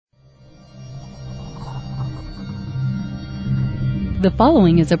The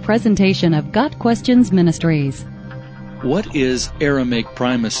following is a presentation of Got Questions Ministries. What is Aramaic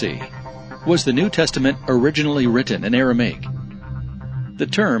Primacy? Was the New Testament originally written in Aramaic? The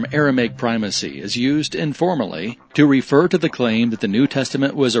term Aramaic Primacy is used informally to refer to the claim that the New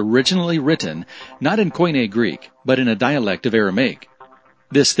Testament was originally written not in Koine Greek, but in a dialect of Aramaic.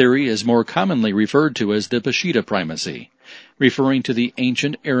 This theory is more commonly referred to as the Peshitta Primacy, referring to the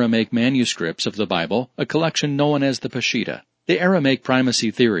ancient Aramaic manuscripts of the Bible, a collection known as the Peshitta. The Aramaic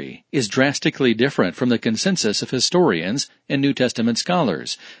Primacy theory is drastically different from the consensus of historians and New Testament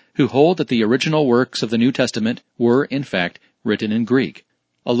scholars, who hold that the original works of the New Testament were, in fact, written in Greek.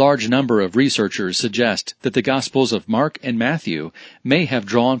 A large number of researchers suggest that the Gospels of Mark and Matthew may have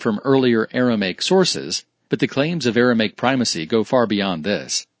drawn from earlier Aramaic sources, but the claims of Aramaic primacy go far beyond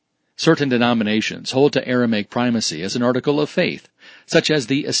this. Certain denominations hold to Aramaic primacy as an article of faith, such as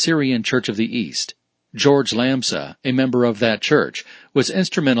the Assyrian Church of the East. George Lamsa, a member of that church, was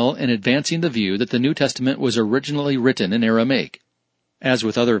instrumental in advancing the view that the New Testament was originally written in Aramaic. As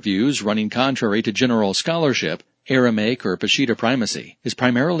with other views running contrary to general scholarship, Aramaic or Peshitta primacy is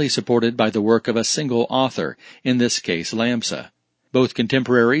primarily supported by the work of a single author, in this case Lamsa. Both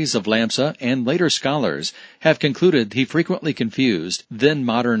contemporaries of Lamsa and later scholars have concluded he frequently confused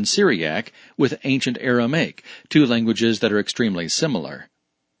then-modern Syriac with ancient Aramaic, two languages that are extremely similar.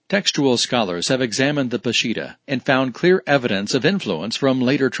 Textual scholars have examined the Peshitta and found clear evidence of influence from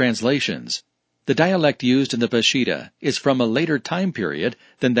later translations. The dialect used in the Peshitta is from a later time period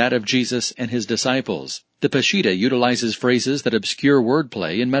than that of Jesus and his disciples. The Peshitta utilizes phrases that obscure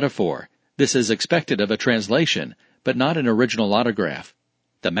wordplay and metaphor. This is expected of a translation, but not an original autograph.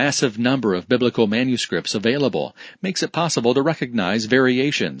 The massive number of biblical manuscripts available makes it possible to recognize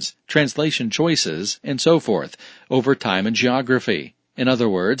variations, translation choices, and so forth over time and geography. In other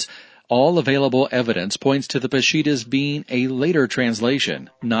words, all available evidence points to the Peshitta's being a later translation,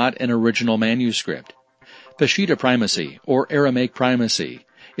 not an original manuscript. Peshitta primacy, or Aramaic primacy,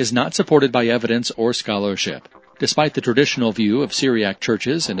 is not supported by evidence or scholarship. Despite the traditional view of Syriac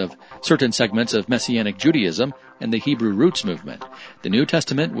churches and of certain segments of Messianic Judaism and the Hebrew Roots movement, the New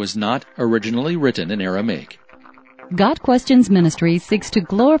Testament was not originally written in Aramaic. Got Questions Ministries seeks to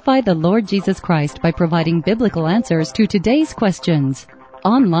glorify the Lord Jesus Christ by providing biblical answers to today's questions.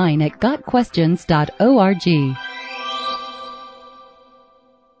 Online at gotquestions.org.